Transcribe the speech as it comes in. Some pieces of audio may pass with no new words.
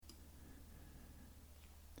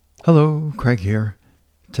Hello, Craig here.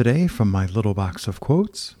 Today, from my little box of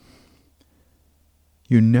quotes,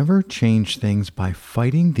 you never change things by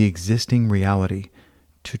fighting the existing reality.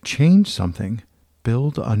 To change something,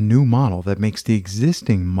 build a new model that makes the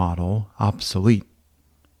existing model obsolete.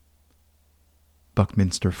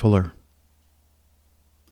 Buckminster Fuller.